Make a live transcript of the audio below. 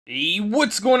Hey,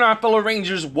 what's going on, fellow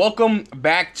Rangers? Welcome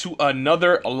back to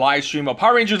another live stream of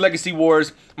Power Rangers Legacy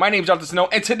Wars. My name's Jonathan Snow,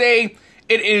 and today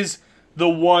it is the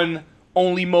one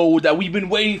only mode that we've been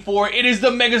waiting for. It is the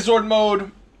MegaZord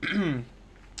mode.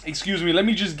 Excuse me, let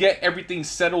me just get everything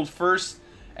settled first,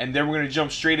 and then we're going to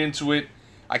jump straight into it.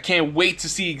 I can't wait to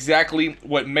see exactly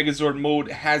what MegaZord mode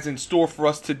has in store for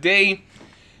us today.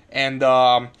 And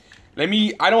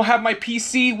I don't have my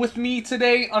PC with me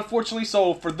today, unfortunately,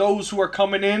 so for those who are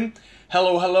coming in,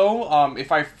 hello.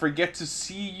 If I forget to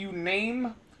see you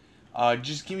name,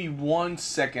 just give me 1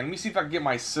 second. Let me see if I can get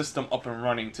my system up and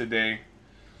running today.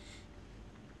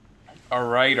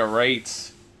 Alright, come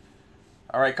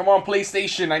on,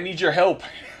 PlayStation, I need your help.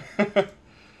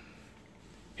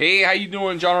 Hey, how you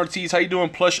doing, John Ortiz? How you doing,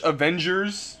 Plush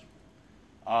Avengers?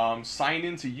 Sign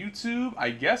into YouTube? I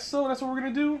guess so, that's what we're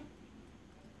gonna do.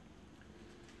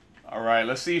 Alright,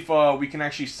 let's see if we can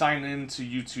actually sign into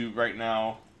YouTube right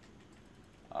now.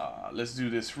 Let's do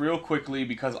this real quickly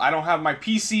because I don't have my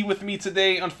PC with me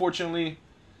today, unfortunately.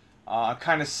 I'm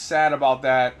kind of sad about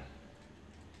that.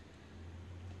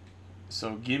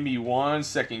 So give me 1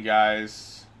 second,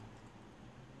 guys.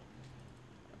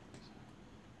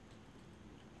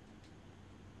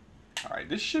 Alright,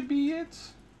 this should be it.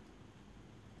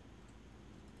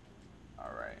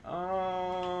 Alright,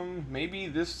 maybe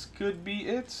this could be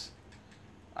it.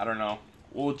 I don't know.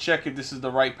 We'll check if this is the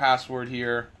right password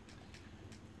here.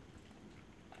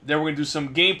 Then we're going to do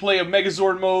some gameplay of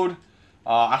MegaZord mode.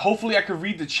 Hopefully I can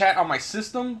read the chat on my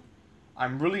system.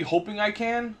 I'm really hoping I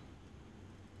can.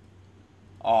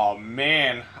 Oh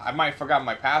man, I might have forgotten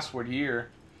my password here.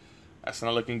 That's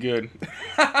not looking good.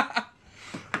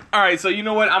 Alright, so you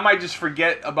know what? I might just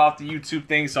forget about the YouTube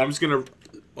thing, so I'm just going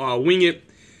to wing it.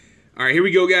 Alright, here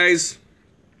we go, guys.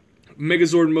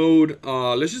 MegaZord mode.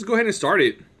 Let's just go ahead and start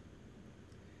it.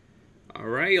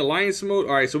 Alright, Alliance mode.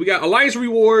 Alright, so we got Alliance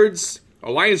rewards,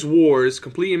 Alliance wars,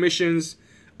 complete missions,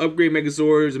 upgrade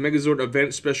MegaZords, MegaZord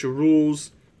event special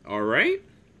rules. Alright.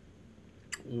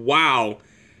 Wow.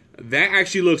 That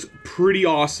actually looks pretty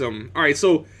awesome. Alright,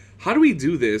 so how do we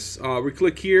do this? We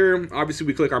click here. Obviously,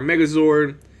 we click our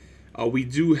MegaZord. We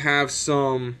do have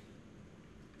some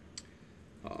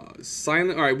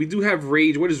silent. Alright, we do have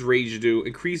rage. What does rage do?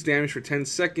 Increase damage for 10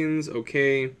 seconds.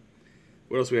 Okay.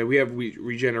 What else we have? We have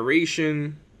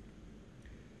regeneration.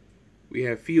 We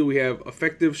have field. We have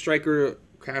effective striker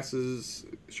casts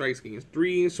strikes against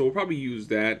 3. So we'll probably use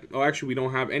that. Oh, actually, we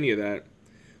don't have any of that.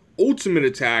 Ultimate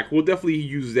attack. We'll definitely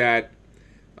use that.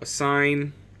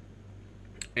 Assign.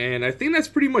 And I think that's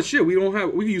pretty much it. We don't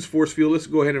have. We can use force field. Let's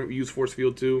go ahead and use force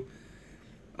field too.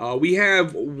 We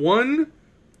have 1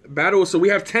 battle. So we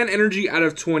have 10 energy out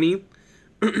of 20.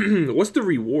 What's the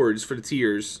rewards for the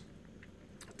tiers?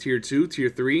 Tier 2, Tier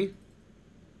 3.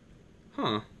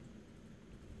 Huh.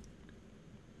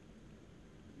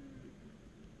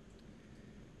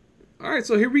 Alright,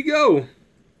 so here we go.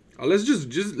 Let's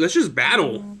just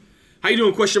battle. How you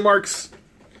doing, question marks?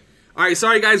 Alright,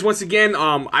 sorry guys, once again,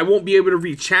 I won't be able to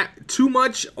read chat too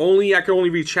much. I can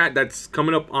only read chat that's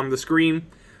coming up on the screen.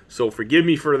 So forgive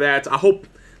me for that. I hope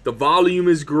the volume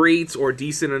is great or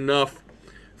decent enough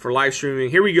for live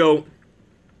streaming. Here we go.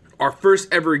 Our first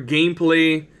ever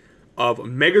gameplay of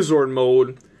MegaZord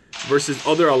mode versus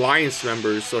other Alliance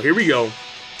members. So here we go.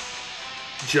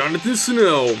 Jonathan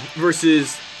Snow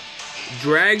versus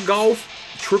Drag Golf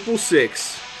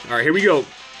 666. Alright, here we go.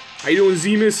 How you doing,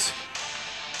 Zemus?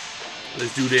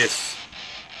 Let's do this.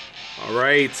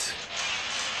 Alright.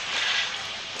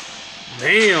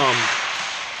 Bam.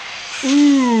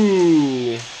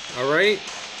 Ooh. Alright.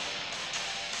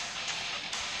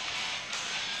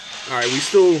 Alright, we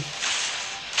still...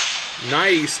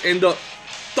 Nice. And the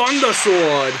Thunder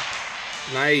Sword.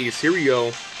 Nice. Here we go.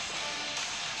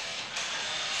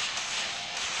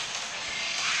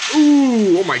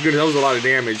 Ooh. Oh my goodness, that was a lot of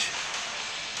damage.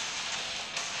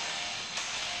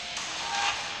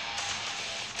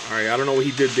 Alright, I don't know what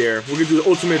he did there. We're going to do the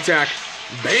ultimate attack.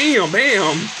 Bam,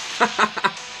 bam.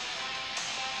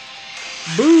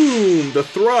 Boom. The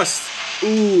thrust.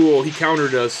 Ooh, he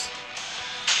countered us.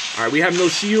 Alright, we have no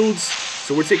shields,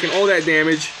 so we're taking all that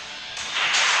damage.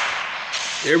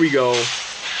 There we go.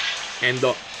 And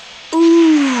the...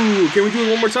 Ooh! Can we do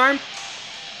it one more time?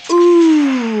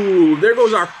 Ooh! There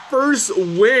goes our first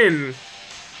win.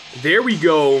 There we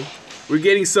go. We're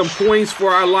getting some points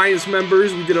for our Alliance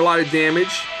members. We did a lot of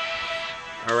damage.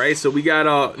 Alright, so we got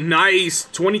a nice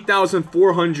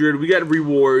 20,400. We got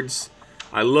rewards.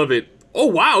 I love it. Oh,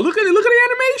 wow. Look at it. Look at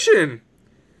the animation.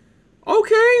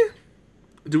 Okay.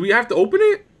 Do we have to open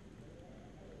it?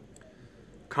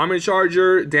 Common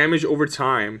Charger, damage over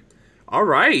time.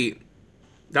 Alright.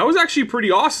 That was actually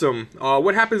pretty awesome.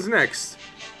 What happens next?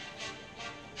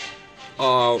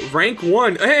 Rank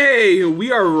 1. Hey,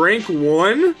 we are rank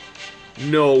 1?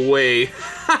 No way.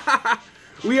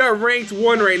 We are ranked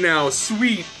 1 right now.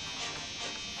 Sweet.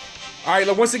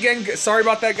 Alright, once again, sorry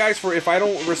about that, guys, for if I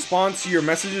don't respond to your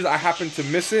messages, I happen to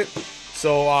miss it.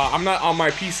 So, I'm not on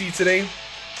my PC today.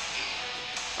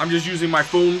 I'm just using my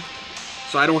phone,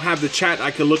 so I don't have the chat I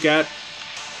can look at.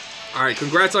 Alright,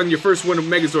 congrats on your first win of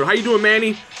MegaZord. How you doing,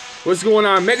 Manny? What's going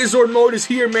on? MegaZord mode is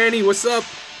here, Manny. What's up?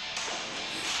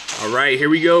 Alright, here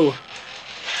we go.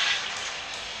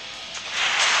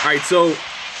 Alright, so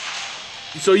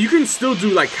you can still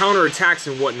do, like, counter attacks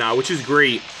and whatnot, which is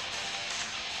great.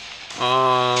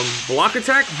 Block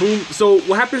attack, boom. So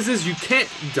what happens is you can't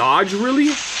dodge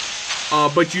really,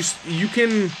 but you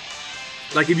can,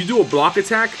 like, if you do a block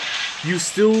attack, you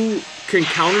still can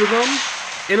counter them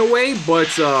in a way,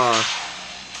 but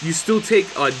you still take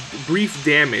a brief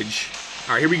damage.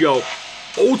 All right, here we go.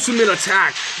 Ultimate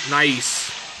attack, nice.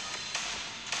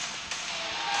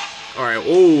 All right,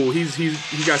 oh, he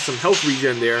got some health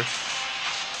regen there.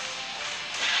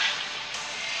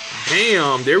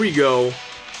 Damn, there we go.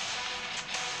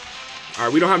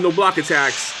 Alright, we don't have no block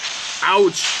attacks.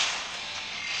 Ouch.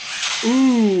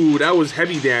 Ooh, that was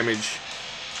heavy damage.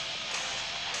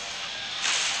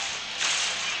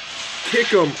 Kick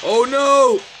him. Oh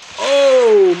no.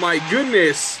 Oh my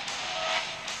goodness.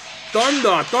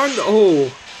 Thunder, thunder. Oh.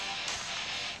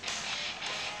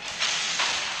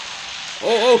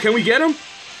 Oh, can we get him?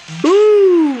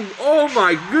 Boom. Oh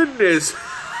my goodness.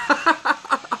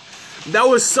 That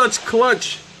was such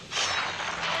clutch.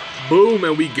 Boom,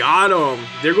 and we got him.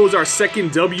 There goes our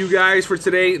second W, guys, for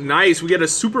today. Nice. We get a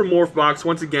super morph box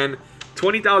once again.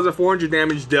 20,400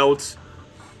 damage dealt.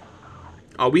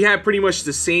 We had pretty much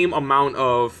the same amount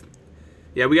of...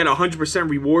 Yeah, we got 100%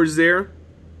 rewards there.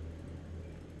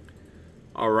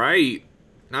 Alright.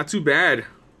 Not too bad.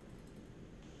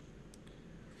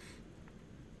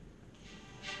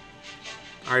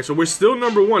 Alright, so we're still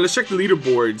number 1. Let's check the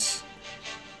leaderboards.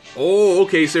 Oh,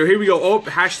 okay, so here we go. Oh,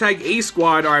 hashtag A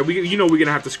squad. All right, you know we're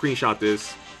gonna have to screenshot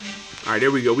this. All right,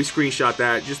 there we go. We screenshot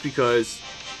that just because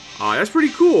that's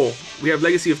pretty cool. We have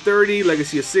legacy of 30,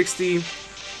 legacy of 60.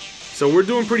 So we're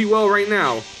doing pretty well right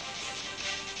now.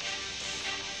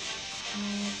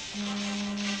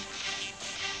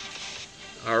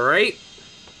 All right.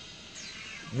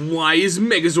 Why is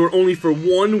MegaZord only for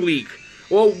 1 week?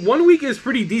 Well, 1 week is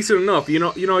pretty decent enough. You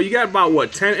know, you got about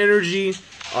what, 10 energy.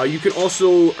 You can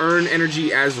also earn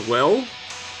energy as well.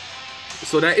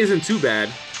 So that isn't too bad.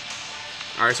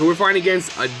 Alright, so we're fighting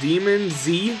against a Demon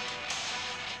Z.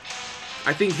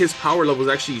 I think his power level is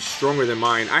actually stronger than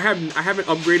mine. I haven't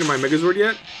upgraded my MegaZord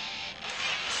yet.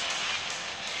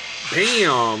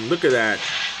 Bam! Look at that.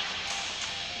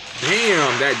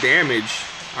 Damn, that damage.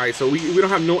 Alright, so we don't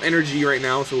have no energy right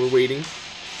now, so we're waiting.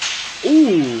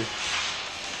 Ooh!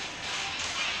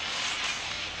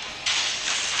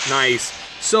 Nice.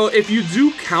 So if you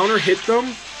do counter hit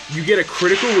them, you get a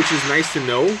critical, which is nice to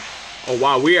know. Oh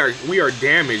wow, we are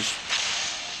damaged.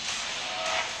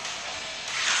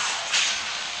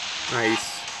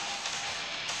 Nice.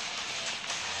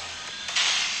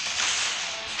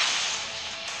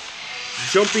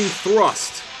 Jumping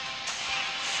thrust.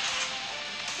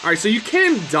 Alright, so you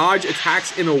can dodge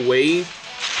attacks in a way.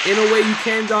 In a way you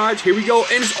can dodge. Here we go,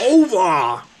 and it's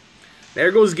over!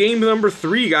 There goes game number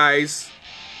 3, guys.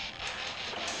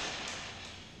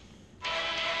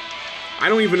 I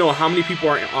don't even know how many people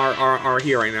are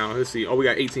here right now. Let's see. Oh, we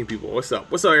got 18 people. What's up?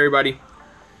 What's up, everybody?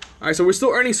 Alright, so we're still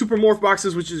earning super morph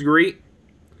boxes, which is great.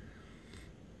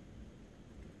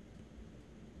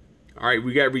 Alright,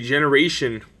 we got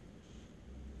regeneration.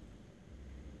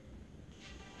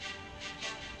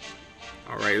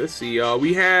 Alright, let's see.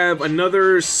 We have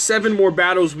another 7 more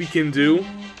battles we can do.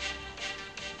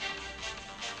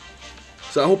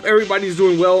 So I hope everybody's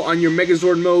doing well on your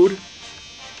MegaZord mode.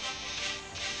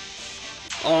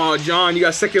 Oh, John, you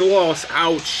got second loss.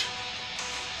 Ouch.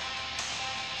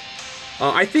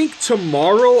 I think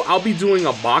tomorrow I'll be doing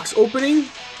a box opening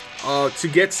to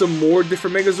get some more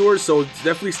different MegaZords, so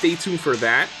definitely stay tuned for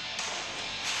that.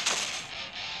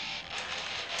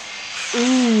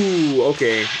 Ooh,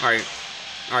 okay. Alright.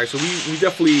 Alright, so we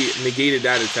definitely negated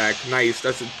that attack. Nice.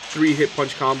 That's a 3-hit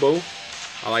punch combo.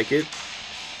 I like it.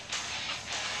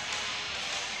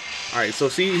 Alright, so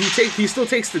see, he still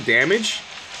takes the damage.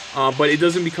 But it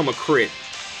doesn't become a crit.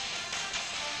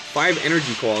 5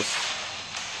 energy costs.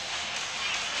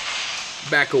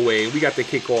 Back away. We got the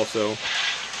kick also.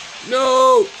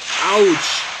 No!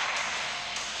 Ouch!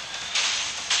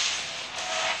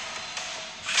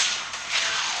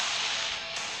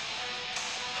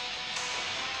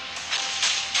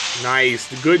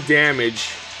 Nice. Good damage.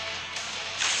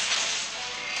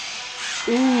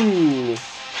 Ooh.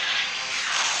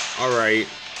 Alright.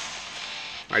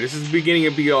 Alright, this is beginning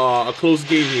to be a close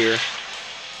game here.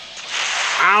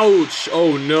 Ouch.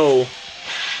 Oh, no.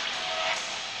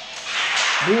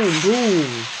 Boom,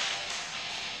 boom.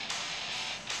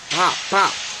 Pop,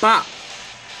 pop, pop.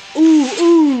 Ooh,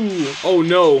 ooh. Oh,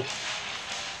 no.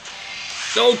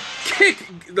 No, kick.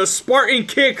 The Spartan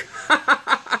kick.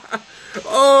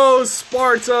 Oh,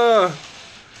 Sparta.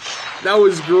 That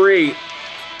was great.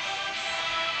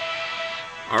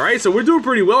 Alright, so we're doing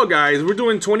pretty well, guys. We're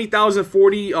doing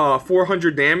 20,040,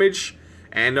 400 damage.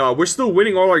 And we're still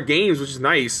winning all our games, which is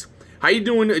nice. How you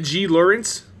doing, G.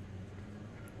 Lawrence?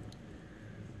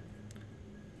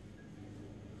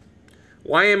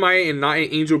 Why am I not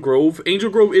in Angel Grove? Angel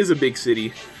Grove is a big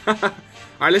city.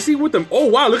 Alright, let's see what the... Oh,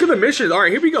 wow, look at the missions.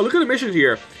 Alright, here we go. Look at the missions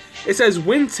here. It says,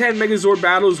 win 10 MegaZord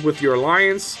battles with your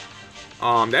alliance.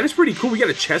 That is pretty cool. We got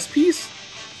a chess piece.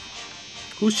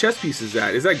 Whose chess piece is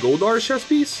that? Is that Goldar's chess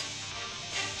piece?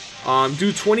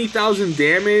 Do 20,000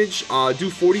 damage. Do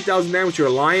 40,000 damage with your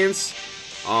alliance.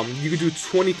 You can do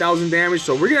 20,000 damage.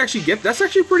 So we're gonna actually get... That's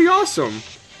actually pretty awesome.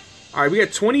 Alright, we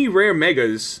got 20 rare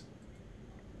megas.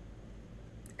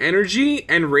 Energy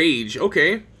and rage.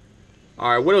 Okay.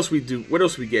 Alright, what else we do? What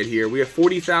else we get here? We have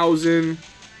 40,000,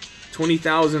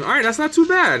 20,000. Alright, that's not too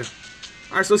bad.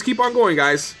 Alright, so let's keep on going,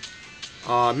 guys.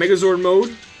 MegaZord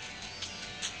mode.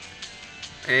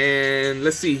 And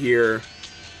let's see here.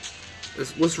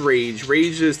 What's rage?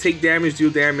 Rage is take damage,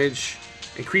 deal damage,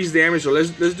 increase damage. So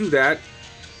let's do that.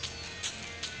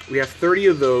 We have 30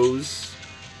 of those.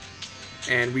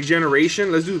 And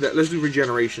regeneration. Let's do that. Let's do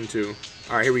regeneration too.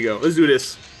 Alright, here we go. Let's do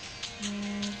this.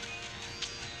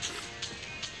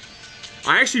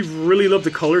 I actually really love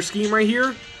the color scheme right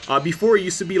here. Before it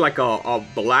used to be like a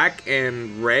black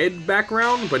and red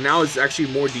background, but now it's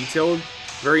actually more detailed.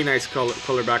 Very nice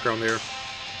color background there.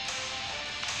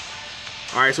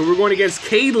 Alright, so we're going against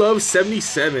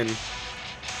K-Love77.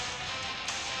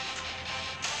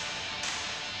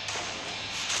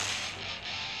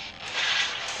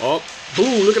 Oh,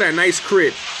 boom, look at that nice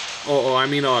crit. Oh, I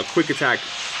mean quick attack.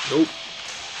 Nope.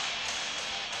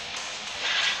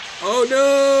 Oh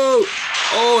no!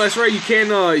 Oh, that's right. You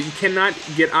cannot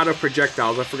get out of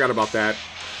projectiles. I forgot about that.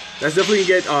 That's definitely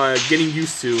getting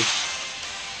used to.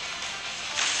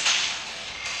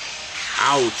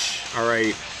 Ouch! All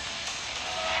right.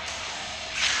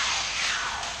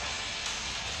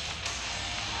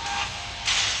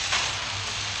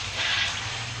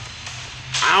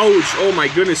 Ouch! Oh my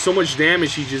goodness, so much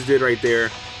damage he just did right there.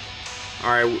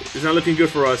 All right, it's not looking good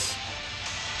for us.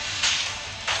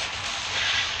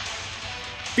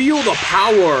 Feel the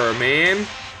power, man.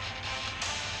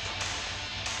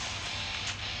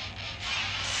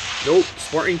 Nope.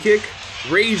 Spartan kick.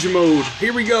 Rage mode.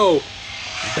 Here we go.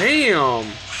 Bam.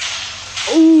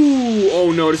 Ooh.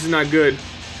 Oh, no. This is not good.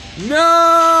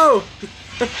 No.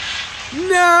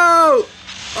 No.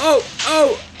 Oh.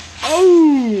 Oh.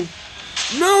 Oh.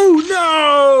 No.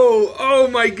 No. Oh,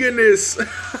 my goodness.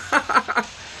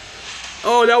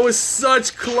 Oh, that was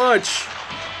such clutch.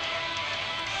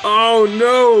 Oh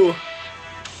no!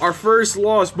 Our first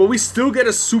loss, but we still get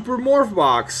a super morph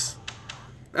box.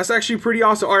 That's actually pretty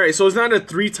awesome. Alright, so it's not a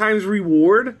 3 times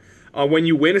reward when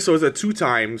you win, so it's a 2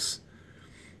 times.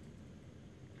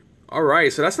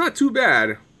 Alright, so that's not too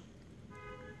bad.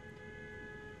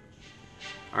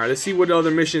 Alright, let's see what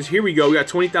other missions. Here we go, we got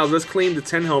 20,000. Let's claim the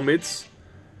 10 helmets.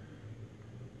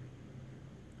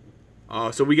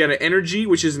 So we get an energy,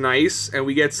 which is nice, and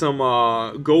we get some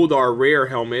Goldar rare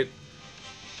helmet.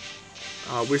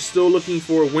 We're still looking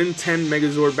for win 10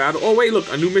 MegaZord battle. Oh wait, look,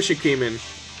 a new mission came in.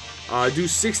 Do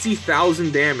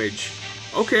 60,000 damage.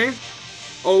 Okay.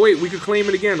 Oh wait, we could claim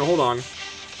it again. Hold on.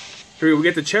 Here we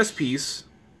get the chess piece.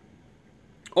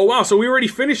 Oh wow, so we already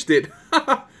finished it.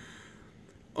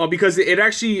 Because it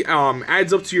actually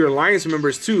adds up to your alliance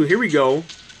members too. Here we go.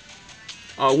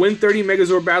 Win 30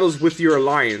 MegaZord battles with your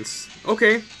alliance.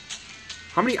 Okay.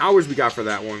 How many hours we got for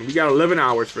that one? We got 11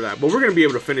 hours for that. But we're going to be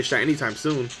able to finish that anytime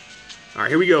soon. Alright,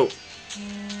 here we go.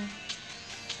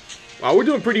 Wow, we're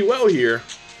doing pretty well here.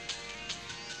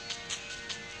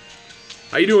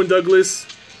 How you doing, Douglas?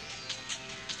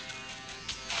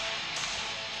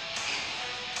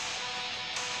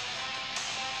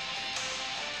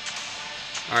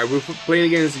 Alright, we're playing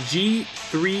against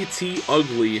G3T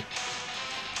Ugly.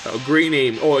 Oh, great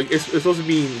name. Oh, it's supposed to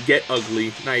be Get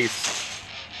Ugly. Nice.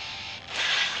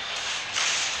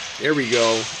 There we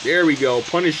go. There we go.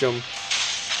 Punish him.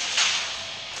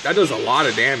 That does a lot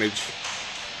of damage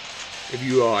if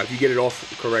you get it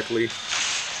off correctly.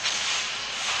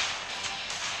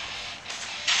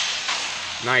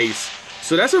 Nice.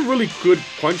 So that's a really good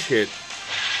punch hit.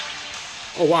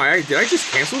 Oh, wow. Did I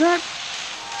just cancel that?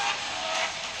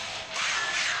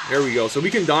 There we go. So we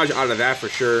can dodge out of that for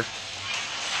sure.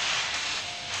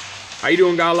 How you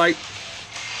doing, Godlike?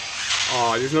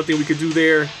 Oh, there's nothing we could do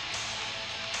there.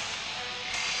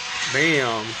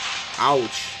 Bam.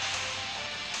 Ouch.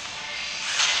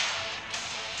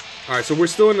 All right, so we're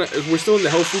still in the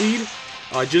health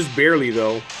lead, just barely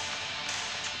though.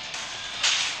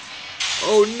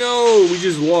 Oh no, we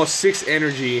just lost 6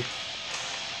 energy.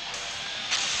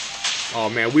 Oh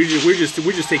man, we're just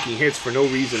taking hits for no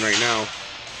reason right now.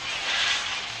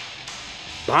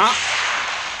 Bop.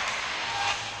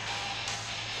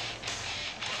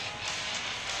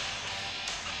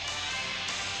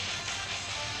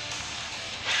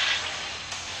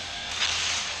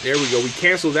 There we go. We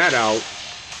canceled that out.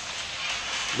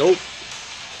 Nope.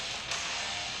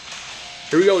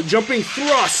 Here we go. Jumping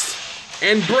thrust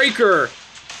and breaker.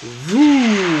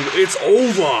 Woo! It's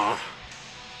over.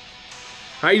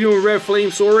 How you doing, Red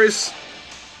Flamesaurus?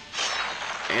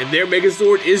 And their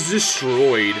MegaZord is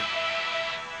destroyed.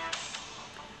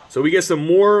 So we get some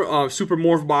more Super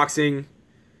Morph boxing.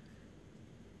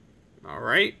 All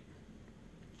right.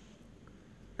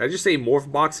 Did I just say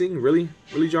morph boxing? Really?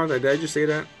 Really, John? Did I just say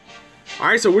that?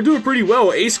 Alright, so we're doing pretty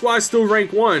well. A Squad's still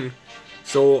rank 1.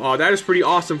 So that is pretty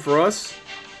awesome for us.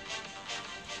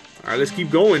 Alright, let's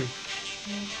keep going.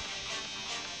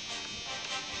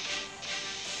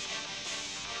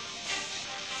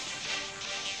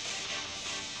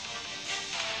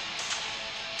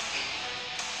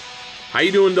 How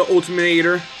you doing, the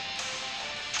Ultimator?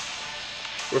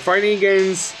 We're fighting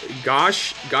against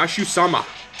Gashu-sama.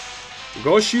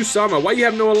 Gashu-sama. Why you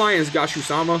have no alliance,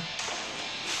 Gashu-sama?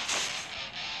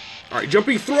 Alright,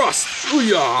 jumping thrust.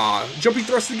 Ooh-yah. Jumping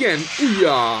thrust again.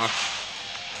 Ooh-yah.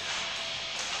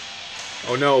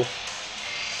 Oh no.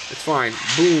 It's fine.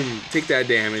 Boom. Take that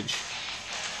damage.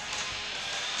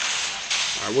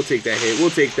 Alright, we'll take that hit.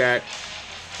 We'll take that.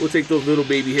 We'll take those little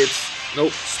baby hits.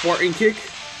 Nope. Spartan kick.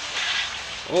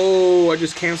 Oh, I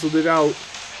just canceled it out.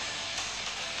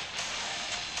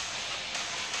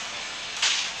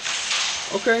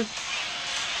 Okay.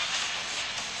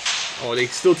 Oh, they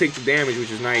still take the damage,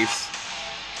 which is nice.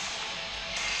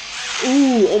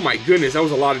 Ooh, oh my goodness, that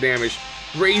was a lot of damage.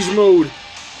 Rage mode.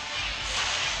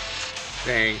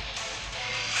 Dang.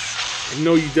 I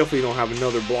know you definitely don't have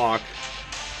another block.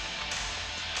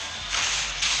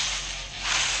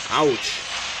 Ouch.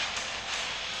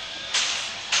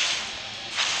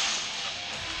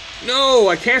 No,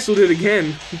 I canceled it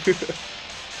again.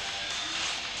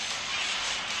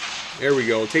 There we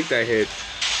go. Take that hit.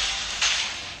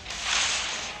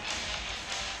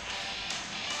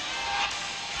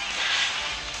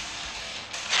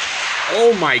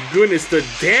 Oh my goodness, the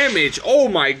damage. Oh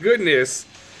my goodness.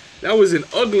 That was an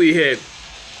ugly hit.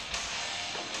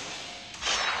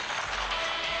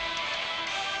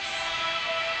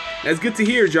 That's good to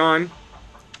hear, John.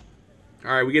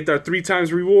 Alright, we get our 3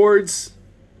 times rewards.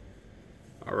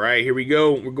 Alright, here we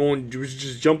go. We're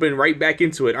just jumping right back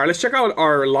into it. Alright, let's check out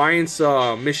our alliance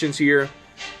missions here.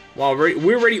 Wow,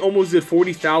 we already almost did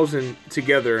 40,000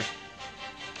 together.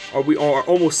 Or we are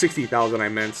almost 60,000, I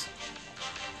meant.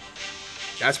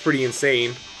 That's pretty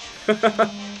insane.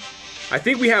 I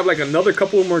think we have like another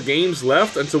couple more games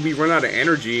left until we run out of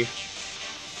energy.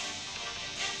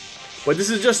 But this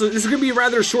is gonna be a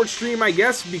rather short stream, I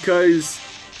guess, because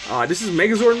this is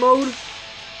MegaZord mode,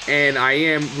 and I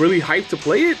am really hyped to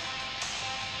play it.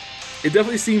 It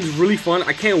definitely seems really fun.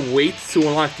 I can't wait to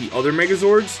unlock the other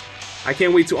MegaZords. I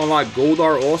can't wait to unlock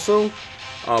Goldar also.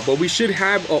 But we should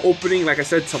have an opening, like I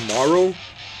said, tomorrow.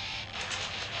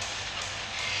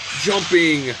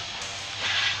 Jumping.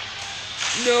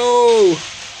 No.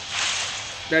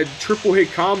 That triple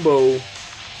hit combo.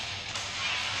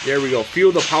 There we go.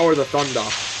 Feel the power of the thunder.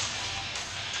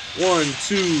 1,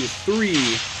 2, 3.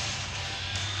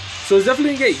 So it's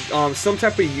definitely gonna get some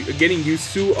type of getting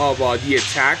used to of the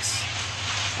attacks.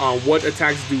 What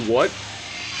attacks do what.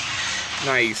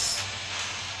 Nice.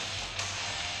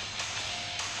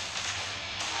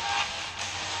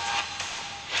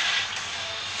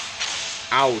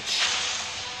 Ouch.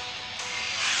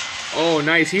 Oh,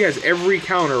 nice. He has every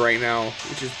counter right now,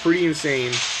 which is pretty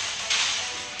insane.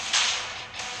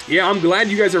 Yeah, I'm glad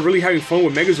you guys are really having fun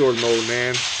with MegaZord mode,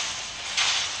 man.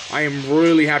 I am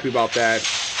really happy about that.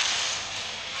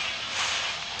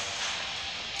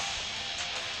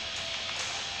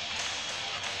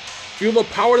 Feel the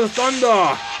power of the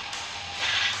thunder.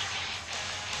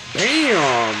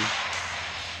 Bam.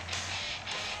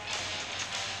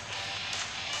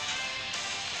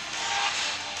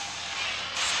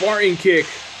 Spartan kick.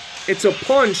 It's a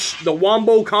punch, the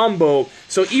wombo combo.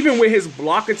 So even with his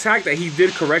block attack that he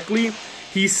did correctly,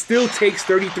 he still takes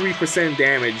 33%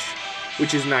 damage,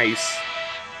 which is nice.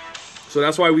 So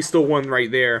that's why we still won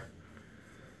right there.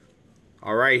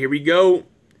 Alright, here we go.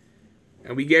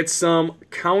 And we get some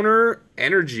counter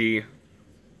energy.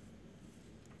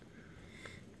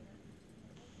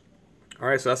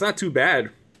 Alright, so that's not too bad.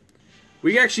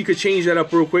 We actually could change that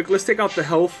up real quick. Let's take out the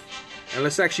health. And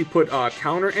let's actually put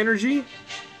counter energy.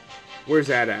 Where's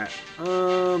that at?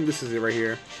 This is it right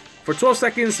here. For 12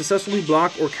 seconds, successfully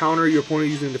block or counter your opponent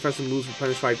using defensive moves for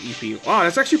replenish 5 EP. Wow,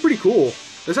 that's actually pretty cool.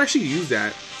 Let's actually use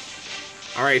that.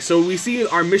 Alright, so we see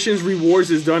our missions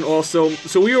rewards is done also.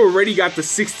 So we already got the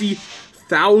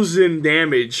 60,000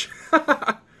 damage.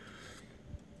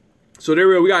 So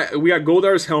there we go. We got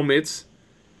Goldar's helmets.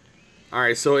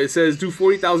 Alright, so it says do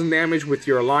 40,000 damage with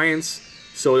your alliance.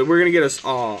 So we're gonna get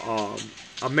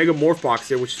a Mega Morph box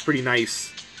there, which is pretty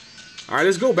nice. Alright,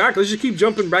 let's go back. Let's just keep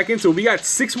jumping back into it. We got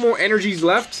 6 more energies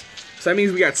left. So that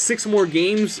means we got 6 more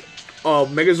games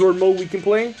of MegaZord mode we can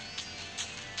play.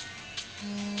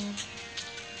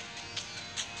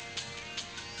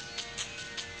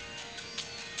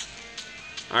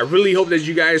 I really hope that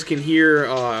you guys can hear,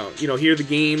 hear the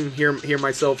game, hear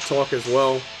myself talk as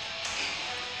well.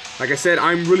 Like I said,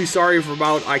 I'm really sorry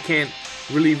I can't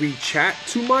really read chat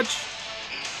too much.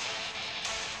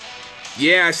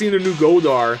 Yeah, I seen the new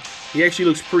Goldar. He actually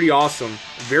looks pretty awesome.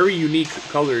 Very unique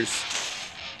colors.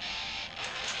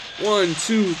 1,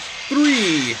 2,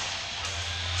 3.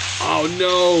 Oh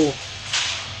no.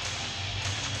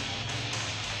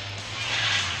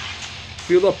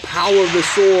 Feel the power of the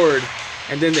sword.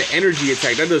 And then the energy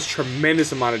attack. That does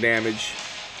tremendous amount of damage.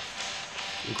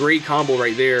 Great combo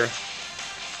right there.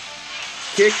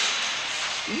 Kick.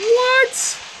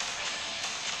 What?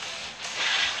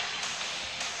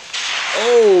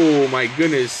 Oh my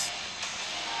goodness.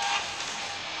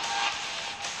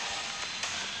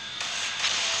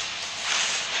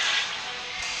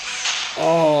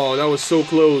 Oh, that was so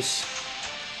close.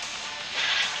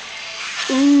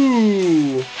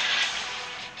 Ooh.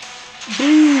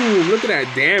 Boom! Look at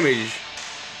that damage.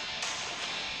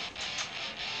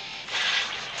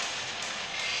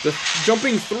 The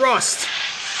jumping thrust.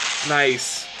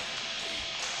 Nice.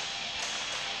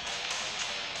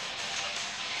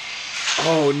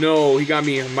 Oh no, he got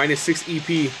me a -6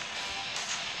 EP.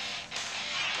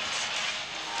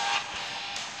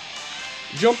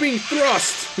 Jumping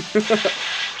thrust.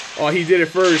 Oh, he did it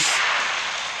first.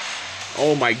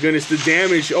 Oh my goodness, the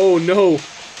damage. Oh no.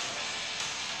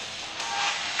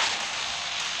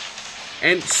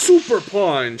 And super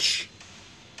punch.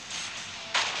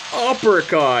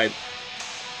 Uppercut.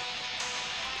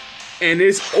 And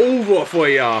it's over for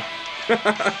ya.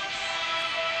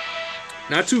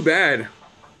 Not too bad.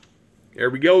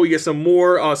 There we go. We get some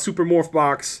more Super Morph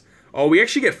Box. Oh, we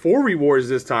actually get 4 rewards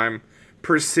this time.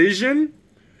 Precision.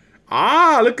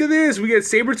 Ah, look at this. We get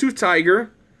Saber-Tooth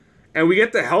Tiger. And we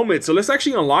get the helmet. So let's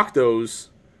actually unlock those.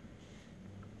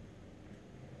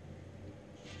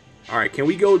 Alright, can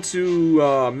we go to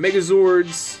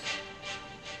MegaZords?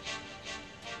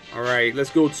 Alright, let's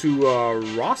go to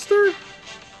roster?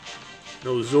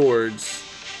 No, Zords.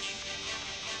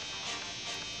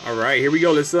 Alright, here we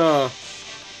go. Let's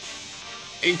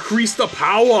increase the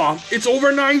power. It's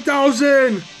over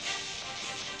 9,000.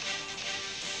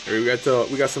 Here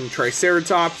we got some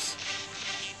Triceratops.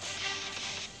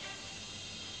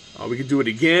 We can do it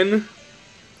again.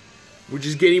 We're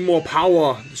just getting more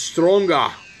power,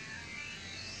 stronger.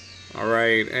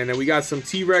 Alright, and then we got some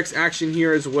T-Rex action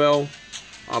here as well.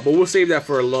 But we'll save that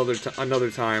for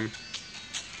another time.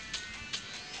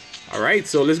 Alright,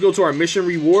 so let's go to our mission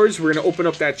rewards. We're going to open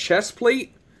up that chest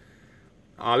plate.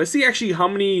 Let's see actually how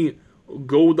many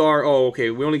Goldar... Oh, okay,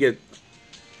 we only get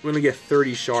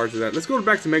 30 shards of that. Let's go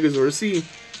back to MegaZord. Let's see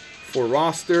for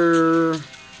roster,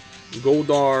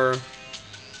 Goldar,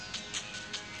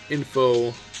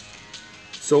 info.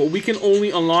 So we can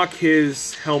only unlock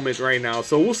his helmet right now.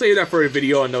 So we'll save that for a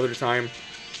video another time.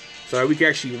 So that we can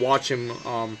actually watch him,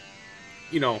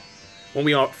 when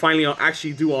we finally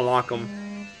actually do unlock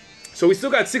him. So we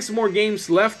still got 6 more games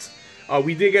left.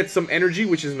 We did get some energy,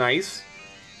 which is nice.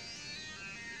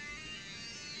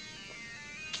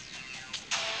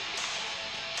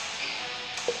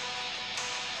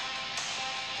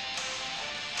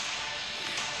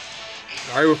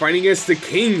 Alright, we're fighting against the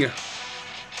king.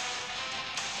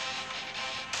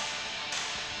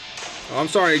 I'm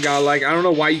sorry, God, I don't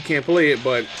know why you can't play it,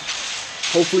 but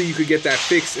hopefully you could get that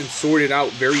fixed and sorted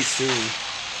out very soon.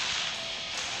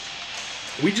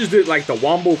 We just did like the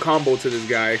wombo combo to this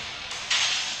guy.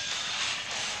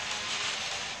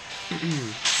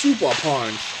 Super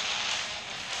punch.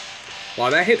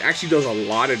 Wow, that hit actually does a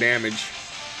lot of damage.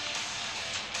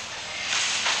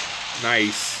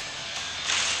 Nice.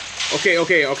 Okay,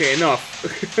 okay, okay,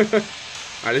 enough.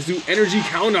 Alright, let's do energy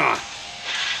counter.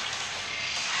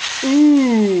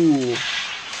 Ooh.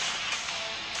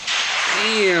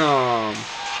 Damn.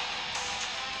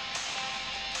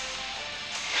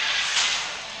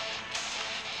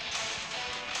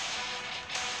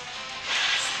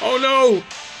 Oh no!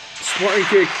 Spartan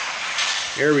kick.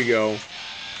 There we go.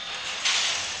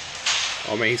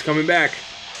 Oh man, he's coming back.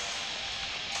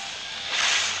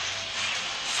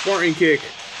 Spartan kick.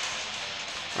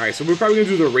 Alright, so we're probably gonna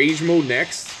do the rage mode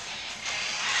next.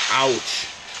 Ouch.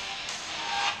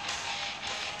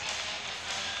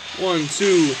 1,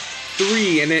 2,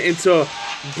 3, and then into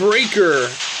breaker.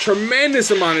 Tremendous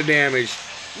amount of damage.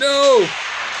 No!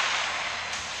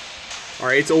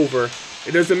 Alright, it's over.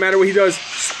 It doesn't matter what he does.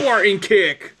 Spartan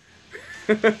kick.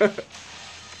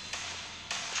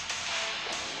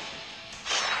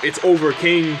 It's over,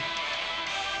 King.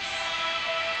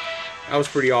 That was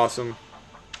pretty awesome.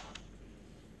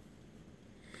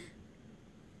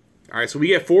 Alright, so we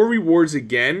get 4 rewards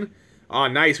again.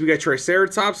 Nice. We got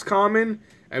Triceratops common,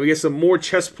 and we get some more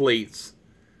chest plates.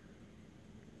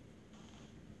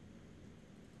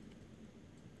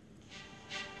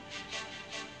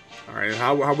 Alright,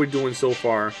 how we doing so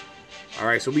far?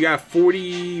 Alright, so we got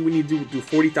 40... We need to do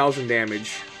 40,000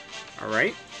 damage.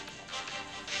 Alright.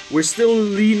 We're still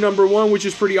lead number 1, which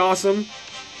is pretty awesome.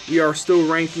 We are still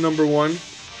ranked number 1.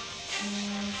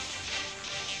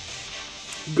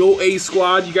 Go A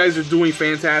squad, you guys are doing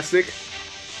fantastic.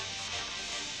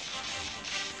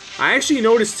 I actually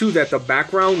noticed too that the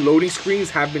background loading screens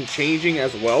have been changing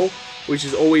as well, which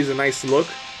is always a nice look.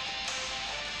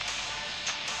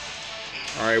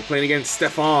 Alright, we're playing against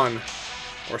Stefan.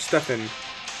 Or Stefan.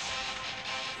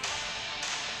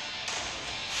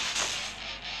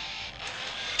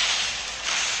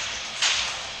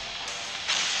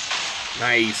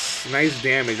 Nice. Nice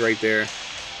damage right there.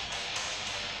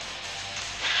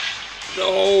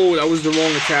 No, that was the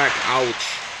wrong attack. Ouch.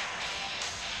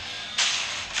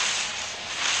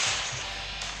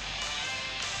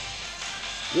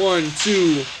 One,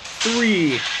 two,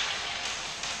 three.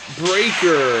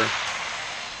 Breaker.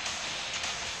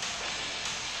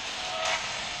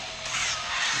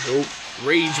 Nope.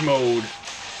 Rage mode.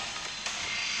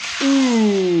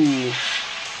 Ooh.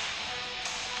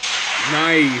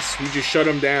 Nice. We just shut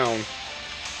him down.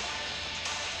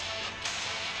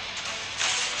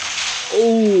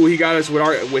 Oh, he got us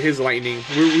with his lightning.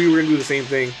 We were gonna do the same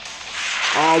thing.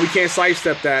 Oh, we can't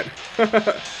sidestep that.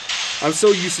 I'm so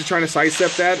used to trying to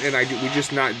sidestep that, and we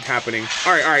just not happening.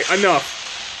 All right,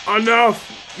 enough,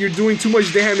 enough. You're doing too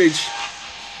much damage.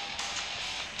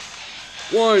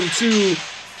 1, 2,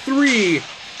 3,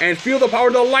 and feel the power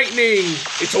of the lightning.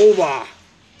 It's over.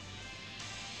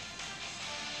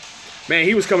 Man,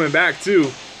 he was coming back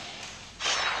too.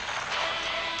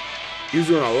 He was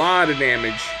doing a lot of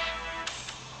damage.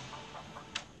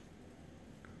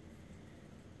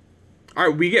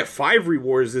 Alright, we get 5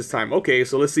 rewards this time. Okay,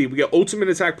 so let's see. We get ultimate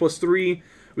attack +3.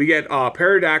 We get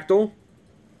Pterodactyl,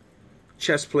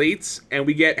 chest plates, and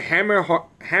we get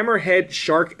Hammerhead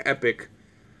Shark Epic.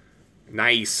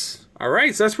 Nice.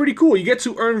 Alright, so that's pretty cool. You get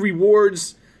to earn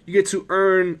rewards. You get to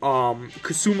earn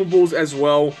consumables as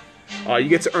well. You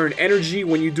get to earn energy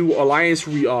when you do Alliance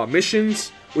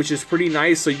missions, which is pretty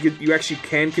nice. So you actually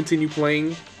can continue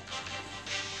playing.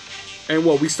 And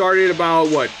what, we started about,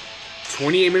 what,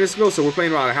 28 minutes ago, so we're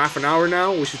playing about a half an hour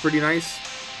now, which is pretty nice.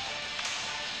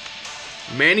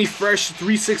 Manny Fresh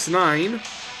 369.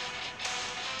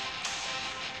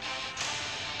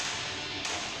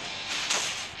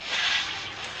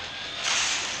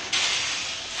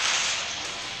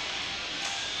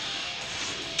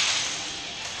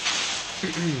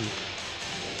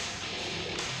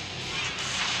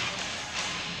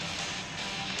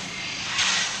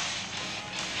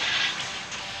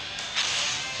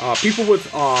 People with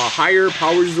higher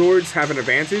power Zords have an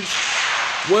advantage.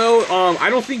 Well, I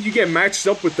don't think you get matched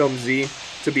up with them, Z,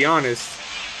 to be honest.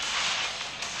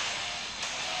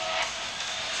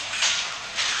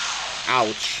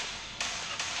 Ouch.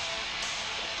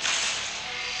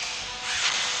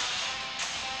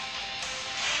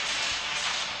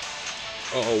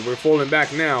 Uh-oh, we're falling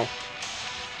back now.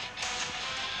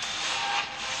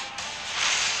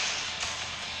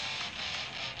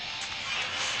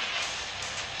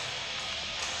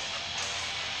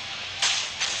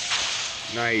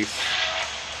 Nice.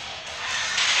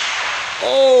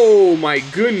 Oh my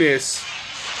goodness.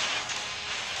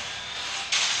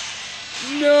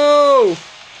 No!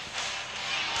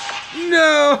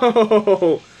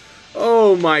 No!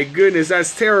 Oh my goodness,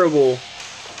 that's terrible.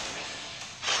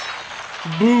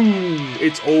 Boom.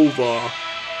 It's over.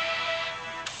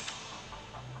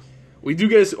 We do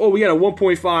get... Oh, we got a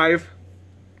 1.5.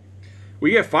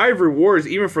 We get 5 rewards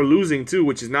even for losing too,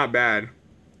 which is not bad.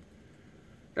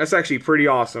 That's actually pretty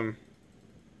awesome.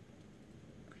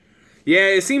 Yeah,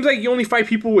 it seems like you only fight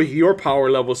people with your power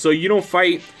level, so you don't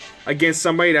fight against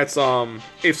somebody that's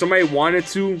if somebody wanted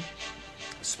to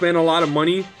spend a lot of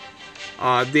money,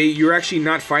 you're actually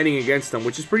not fighting against them,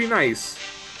 which is pretty nice.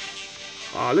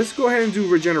 Let's go ahead and do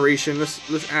regeneration.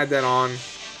 Let's add that on.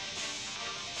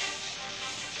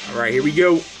 All right, here we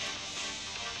go.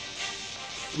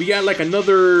 We got like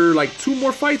another 2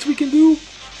 more fights we can do,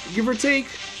 give or take.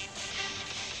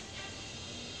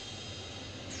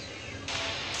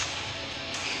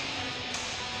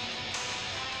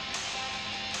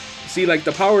 See, like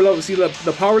the power level. See,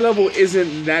 the power level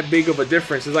isn't that big of a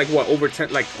difference. It's like what, over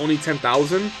 10, like only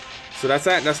 10,000. So that's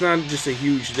not just a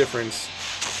huge difference.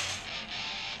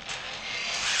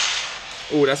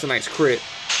 Oh, that's a nice crit.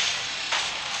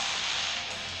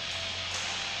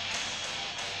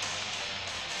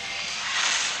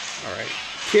 All right,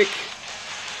 kick.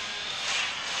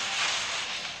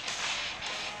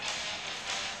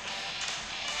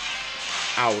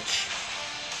 Ouch.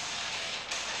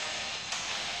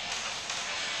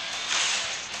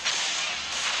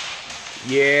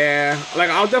 Yeah,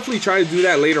 like I'll definitely try to do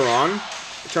that later on.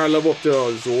 Try to level up the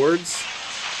Zords.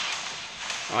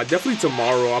 Definitely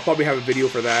tomorrow. I'll probably have a video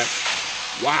for that.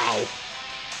 Wow.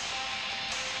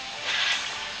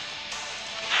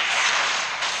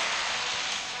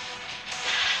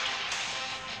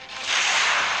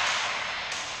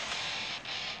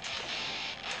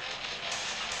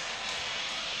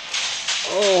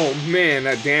 Oh man,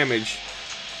 that damage.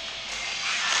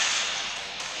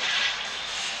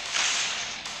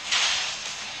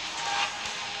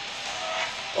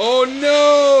 Oh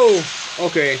no!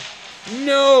 Okay.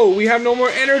 No, we have no more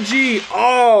energy.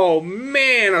 Oh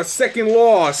man, a second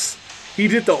loss. He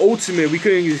did the ultimate. We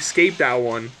couldn't escape that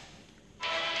one.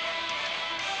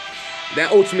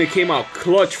 That ultimate came out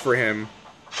clutch for him.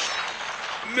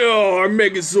 No, our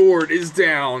MegaZord is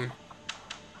down.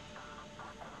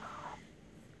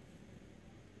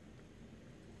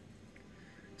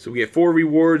 So we get 4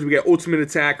 rewards. We get ultimate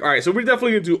attack. Alright, so we're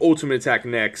definitely going to do ultimate attack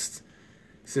next,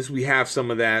 since we have some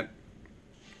of that.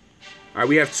 Alright,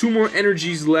 we have 2 more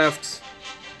energies left.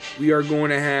 We are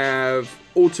going to have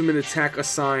ultimate attack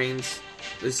assigned.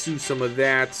 Let's do some of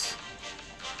that.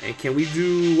 And can we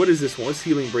do... What is this one? What's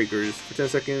healing breakers? For 10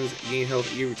 seconds, gain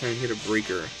health every time you hit a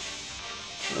breaker.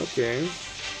 Okay.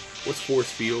 What's force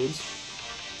fields?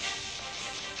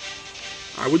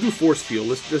 Alright, we'll do force field.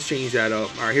 Let's change that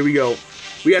up. Alright, here we go.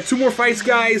 We got 2 more fights,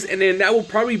 guys, and then that will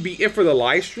probably be it for the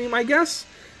live stream, I guess.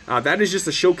 That is just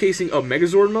a showcasing of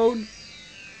MegaZord mode.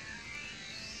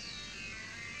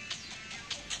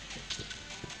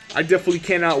 I definitely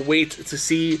cannot wait to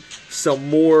see some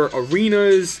more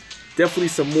arenas. Definitely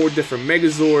some more different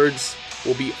MegaZords.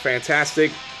 Will be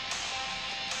fantastic.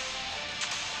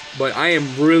 But I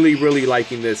am really, really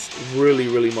liking this. Really,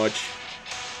 really much.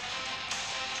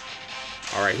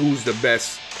 Alright, who's the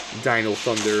best Dino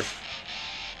Thunder?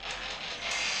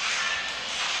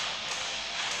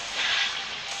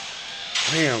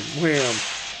 Wham, wham.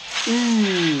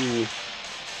 Ooh.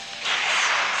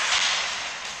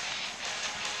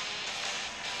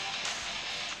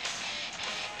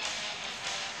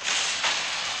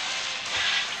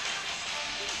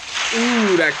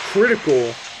 Ooh, that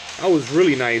critical. That was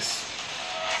really nice.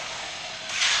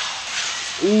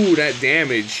 Ooh, that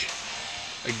damage.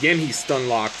 Again, he's stun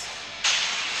locked.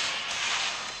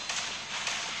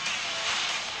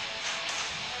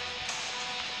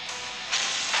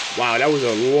 Wow, that was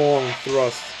a long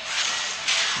thrust.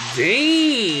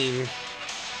 Dang!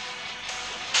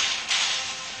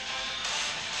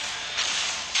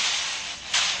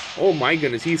 Oh my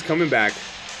goodness, he's coming back.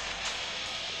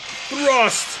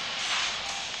 Thrust!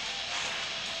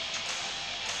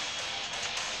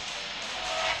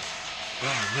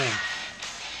 Oh man.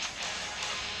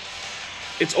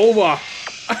 It's over.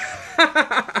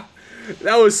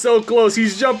 That was so close.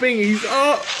 He's jumping. He's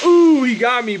ooh, he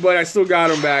got me, but I still got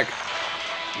him back.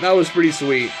 That was pretty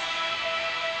sweet.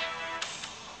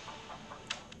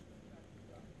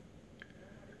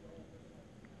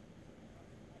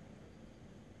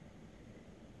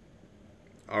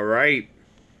 All right.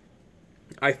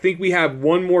 I think we have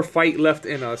one more fight left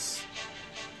in us.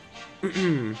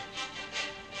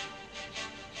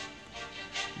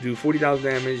 Do 40,000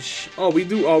 damage. Oh, we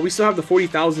do. Oh, we still have the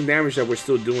 40,000 damage that we're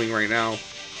still doing right now.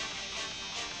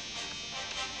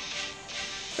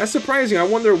 That's surprising. I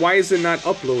wonder why is it not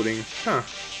uploading? Huh.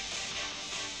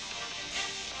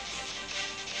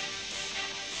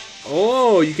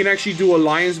 Oh, you can actually do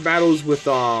alliance battles with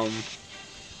the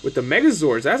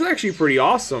MegaZords. That's actually pretty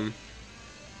awesome.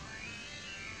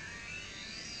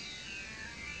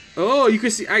 Oh, you can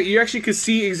see. You actually could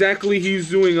see exactly he's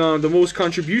doing the most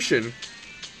contribution,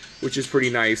 which is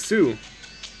pretty nice too.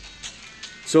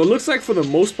 So it looks like for the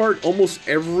most part, almost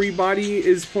everybody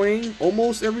is playing.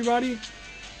 Almost everybody.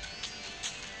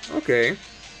 Okay.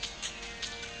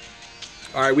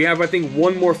 All right, we have I think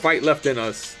one more fight left in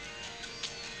us.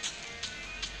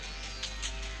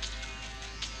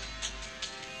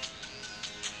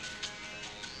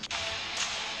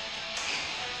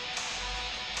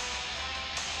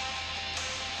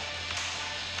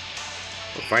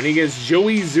 We're fighting against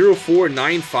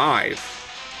Joey0495.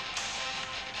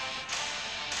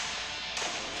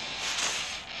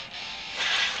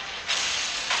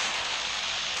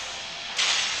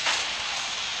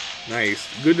 Nice.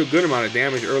 Good amount of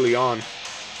damage early on.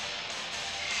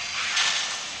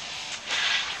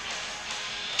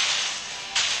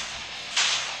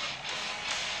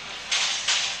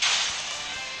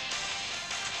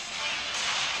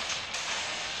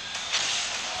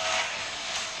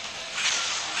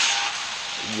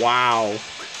 Wow.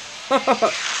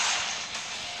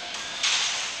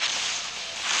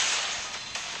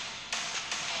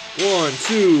 1,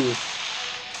 2.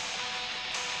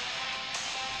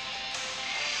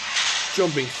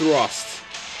 Jumping thrust.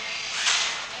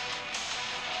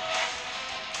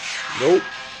 Nope.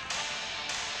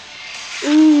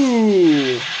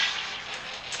 Ooh.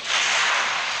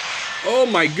 Oh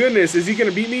my goodness. Is he going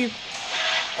to beat me?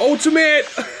 Ultimate.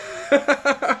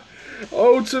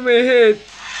 Ultimate hit.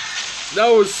 That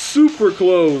was super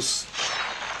close.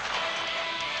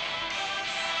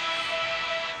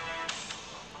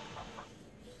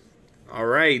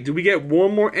 Alright, do we get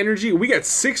one more energy? We got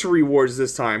 6 rewards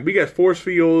this time. We got Force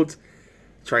Field,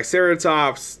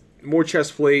 Triceratops, more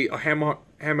chest plate, a hammer.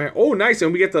 Oh, nice,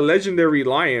 and we get the legendary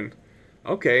lion.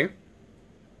 Okay.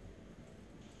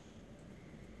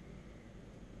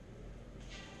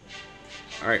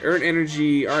 Alright, earn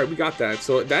energy. Alright, we got that.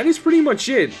 So that is pretty much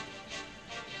it.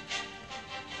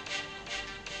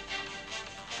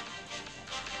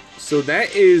 So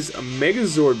that is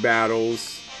MegaZord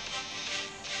battles.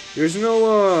 There's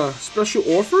no special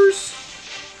offers?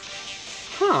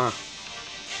 Huh.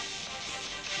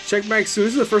 Check back soon.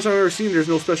 This is the first time I've ever seen there's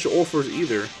no special offers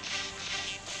either.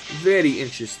 Very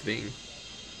interesting.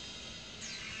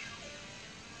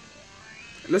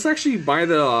 Let's actually buy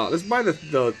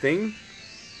the thing.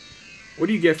 What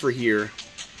do you get for here?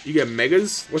 You get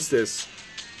megas? What's this?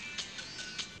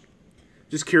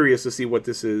 Just curious to see what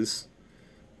this is.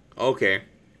 Okay.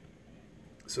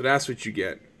 So that's what you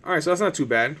get. Alright, so that's not too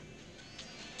bad.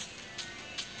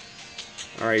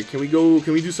 Alright, can we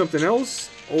do something else?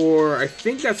 Or I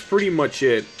think that's pretty much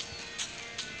it.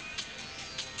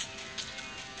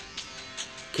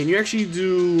 Can you actually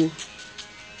do...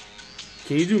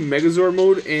 Can you do MegaZord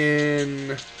mode in...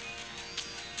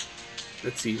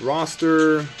 Let's see,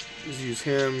 roster. Let's use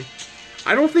him.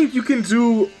 I don't think you can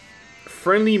do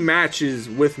friendly matches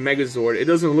with MegaZord. It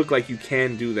doesn't look like you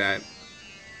can do that.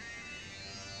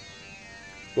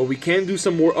 But we can do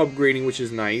some more upgrading, which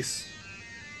is nice.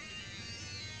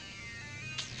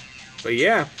 But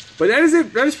yeah. But that is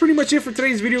it. That is pretty much it for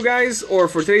today's video, guys. Or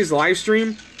for today's live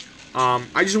stream.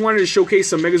 I just wanted to showcase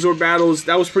some MegaZord battles.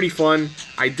 That was pretty fun.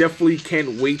 I definitely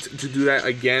can't wait to do that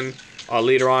again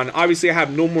later on. Obviously, I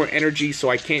have no more energy, so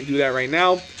I can't do that right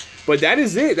now. But that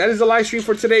is it. That is the live stream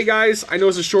for today, guys. I know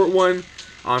it's a short one.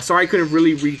 Sorry I couldn't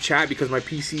really read chat because my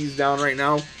PC is down right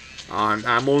now.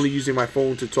 I'm only using my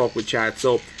phone to talk with chat.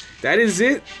 So that is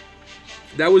it.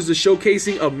 That was the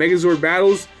showcasing of MegaZord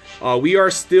battles. We are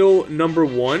still number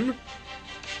 1.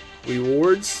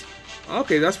 Rewards.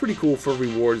 Okay, that's pretty cool for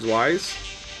rewards wise.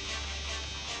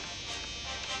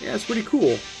 Yeah, it's pretty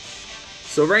cool.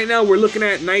 So right now we're looking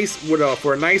at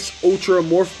for a nice Ultra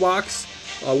Morph box.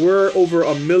 We're over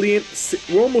 1 million.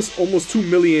 We're almost 2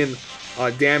 million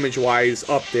damage wise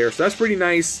up there. So that's pretty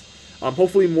nice.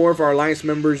 Hopefully more of our alliance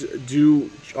members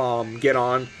do get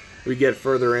on. We get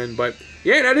further in. But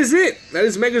yeah, that is it. That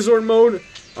is MegaZord mode.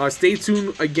 Stay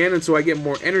tuned again until I get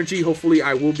more energy. Hopefully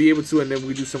I will be able to, and then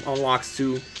we do some unlocks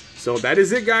too. So that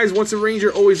is it, guys. Once a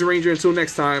Ranger, always a Ranger. Until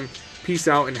next time, peace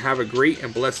out and have a great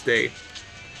and blessed day.